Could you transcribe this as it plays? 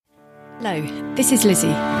Hello, this is Lizzie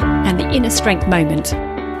and the Inner Strength Moment.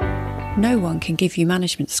 No one can give you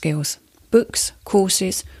management skills. Books,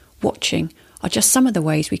 courses, watching are just some of the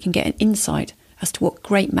ways we can get an insight as to what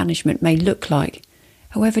great management may look like.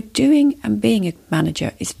 However, doing and being a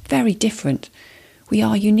manager is very different. We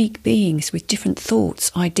are unique beings with different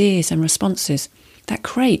thoughts, ideas and responses that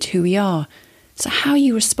create who we are. So how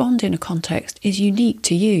you respond in a context is unique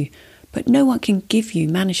to you, but no one can give you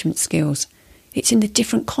management skills. It's in the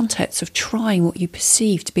different contexts of trying what you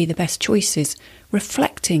perceive to be the best choices,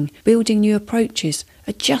 reflecting, building new approaches,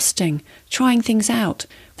 adjusting, trying things out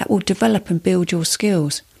that will develop and build your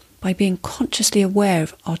skills. By being consciously aware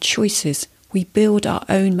of our choices, we build our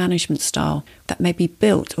own management style that may be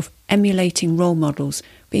built of emulating role models,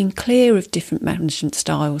 being clear of different management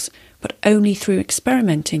styles, but only through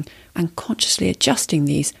experimenting and consciously adjusting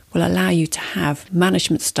these will allow you to have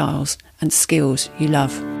management styles and skills you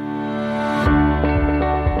love.